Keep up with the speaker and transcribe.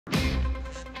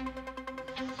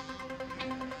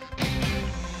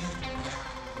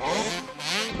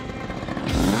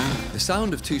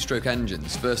sound of two-stroke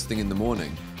engines first thing in the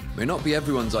morning may not be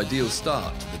everyone's ideal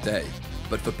start to the day,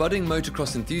 but for budding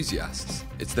motocross enthusiasts,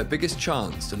 it's their biggest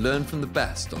chance to learn from the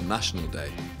best on National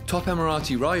Day. Top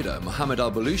Emirati rider Mohammed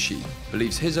Al Balooshi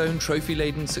believes his own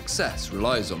trophy-laden success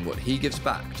relies on what he gives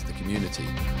back to the community.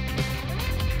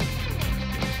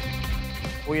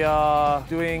 We are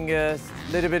doing a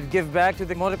little bit give back to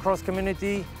the motocross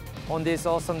community on this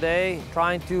awesome day,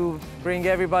 trying to bring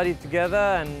everybody together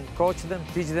and coach them,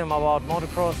 teach them about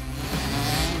motocross.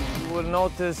 You will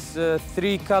notice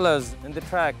 3 colors in the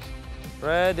track: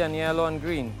 red and yellow and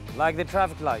green, like the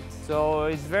traffic lights. So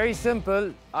it's very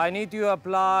simple. I need to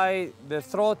apply the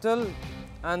throttle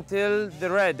until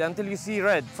you see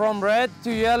red. From red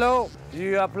to yellow,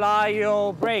 you apply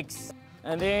your brakes.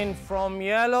 And then from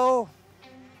yellow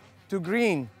to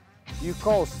green, you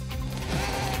coast.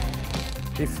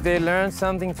 If they learn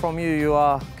something from you, you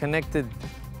are connected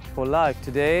for life.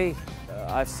 Today,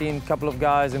 I've seen a couple of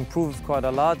guys improve quite a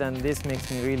lot, and this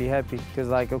makes me really happy, because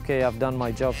like, okay, I've done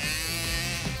my job.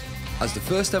 As the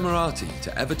first Emirati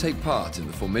to ever take part in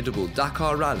the formidable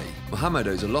Dakar Rally, Mohammed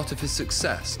owes a lot of his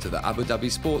success to the Abu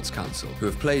Dhabi Sports Council, who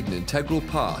have played an integral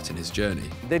part in his journey.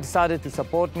 They decided to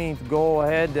support me to go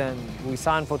ahead, and we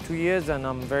signed for 2 years, and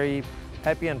I'm very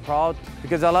happy and proud,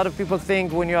 because a lot of people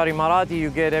think when you are Emirati,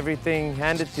 you get everything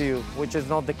handed to you, which is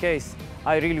not the case.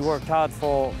 I really worked hard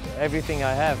for everything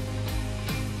I have.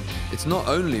 It's not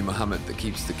only Mohammed that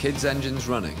keeps the kids' engines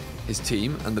running. His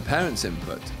team and the parents'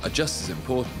 input are just as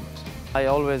important. I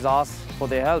always ask for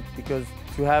their help, because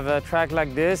to have a track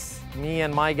like this, me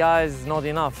and my guys, is not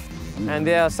enough. And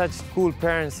they are such cool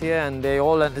parents here, and they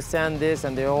all understand this,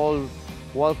 and they all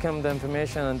welcome the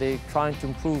information, and they're trying to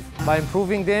improve. By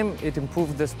improving them, it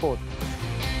improves the sport.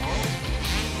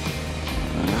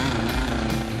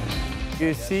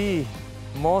 You see,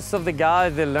 most of the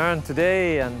guys, they learn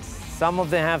today, and some of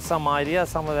them have some idea,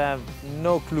 some of them have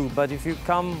no clue. But if you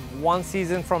come 1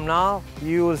 season from now,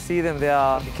 you will see them, they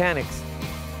are mechanics.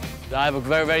 I have a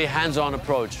very, very hands-on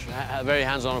approach,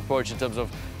 in terms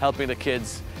of helping the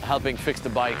kids, helping fix the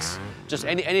bikes, just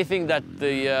anything that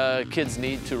the kids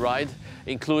need to ride,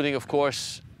 including, of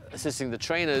course, assisting the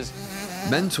trainers.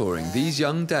 Mentoring these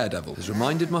young daredevils has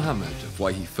reminded Mohammed of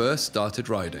why he first started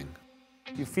riding.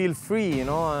 You feel free, you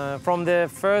know. From the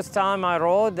first time I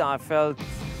rode, I felt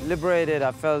liberated,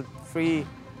 I felt free,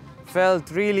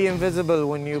 felt really invisible.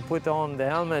 When you put on the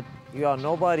helmet, you are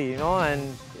nobody, you know, and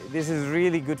this is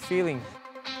really good feeling.